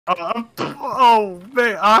Oh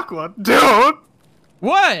man, Aqua, dude!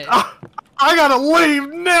 What? I gotta leave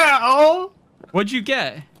now! What'd you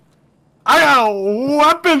get? I got a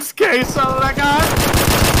weapons case out of that guy!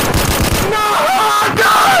 No!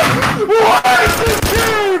 God! What is this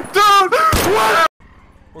game, dude? What?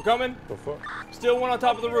 We're coming. The fuck? Still one on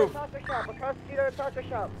top of the roof. Taco shop, across the street at a taco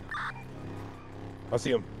shop. I see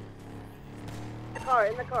him. In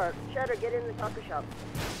the car. Shadow, get in the taco shop.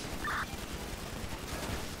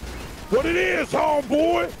 What it is,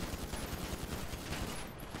 homeboy?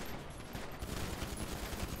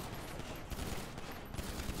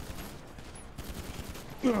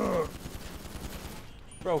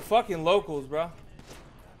 Bro, fucking locals, bro.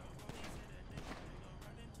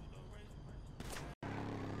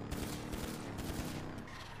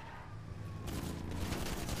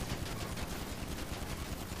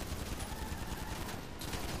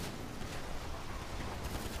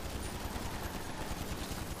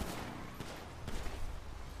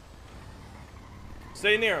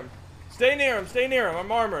 Stay near him. Stay near him. Stay near him.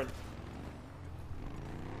 I'm armored.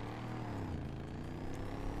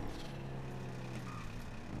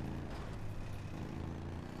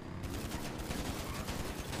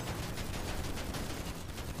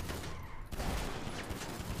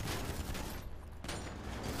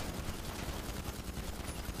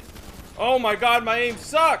 Oh my god, my aim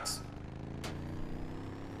sucks!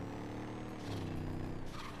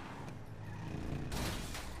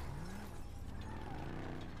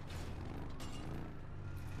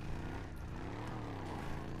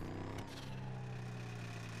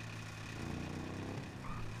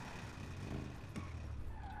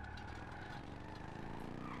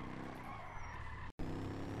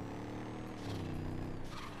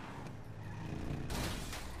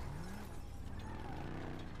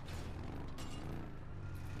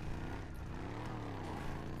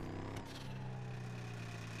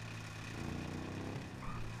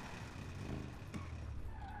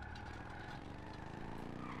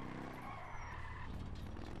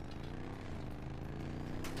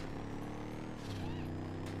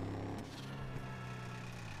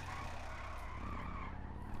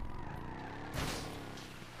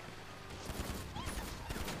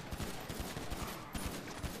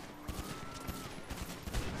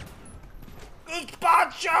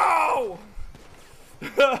 Gazpacho!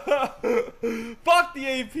 Fuck the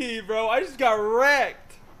AP, bro. I just got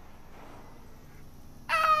wrecked.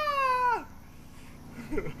 Ah!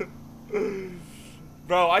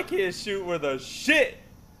 Bro, I can't shoot with a shit.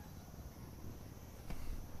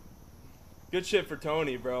 Good shit for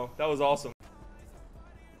Tony, bro. That was awesome.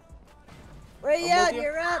 Where you at?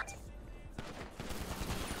 You're at.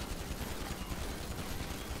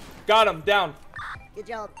 Got him. Down. Good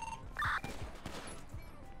job.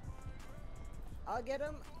 I'll get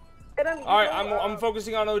him. All right, I'm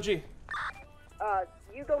focusing on OG. You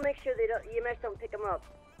go make sure they don't. EMS don't pick him up.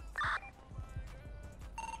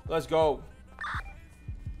 Let's go.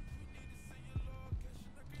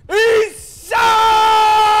 East side.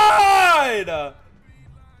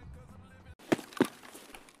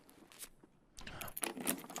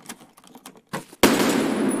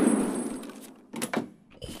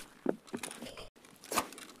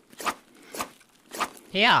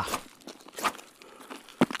 Yeah.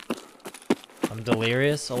 I'm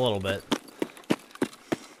delirious a little bit.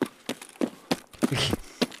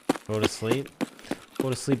 Go to sleep. Go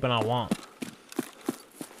to sleep when I want.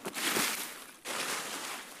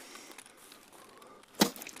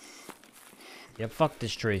 Yeah, fuck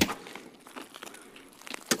this tree.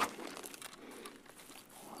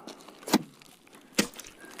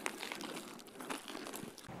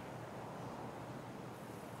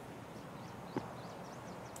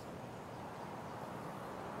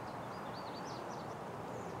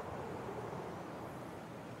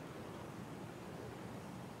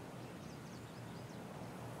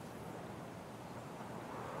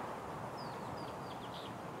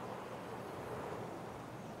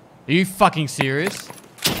 Are you fucking serious?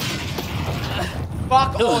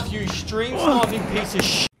 Fuck off, you stream snogging piece of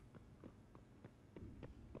shit.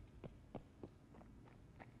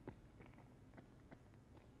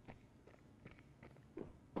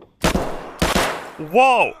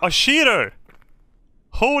 Whoa, a cheater!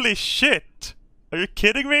 Holy shit! Are you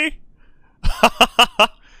kidding me?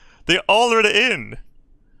 They're already in!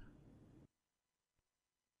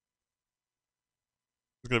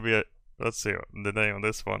 It's gonna be a... Let's see the name on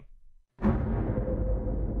this one.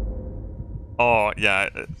 Oh, yeah,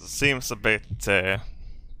 it seems a bit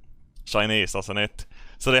Chinese, doesn't it?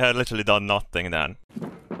 So they had literally done nothing then.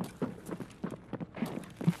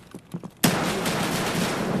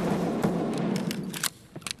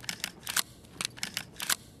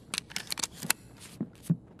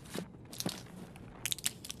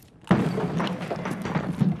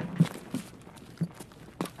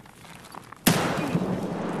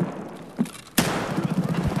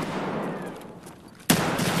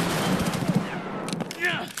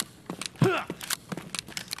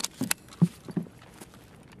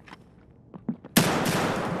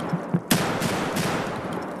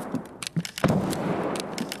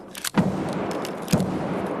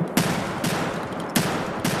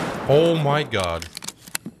 Oh my god.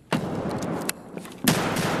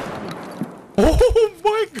 Oh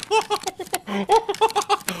my god!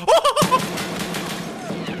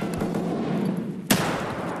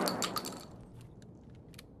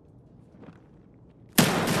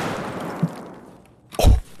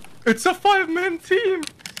 Oh, it's a 5-man team!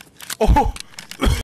 Oh!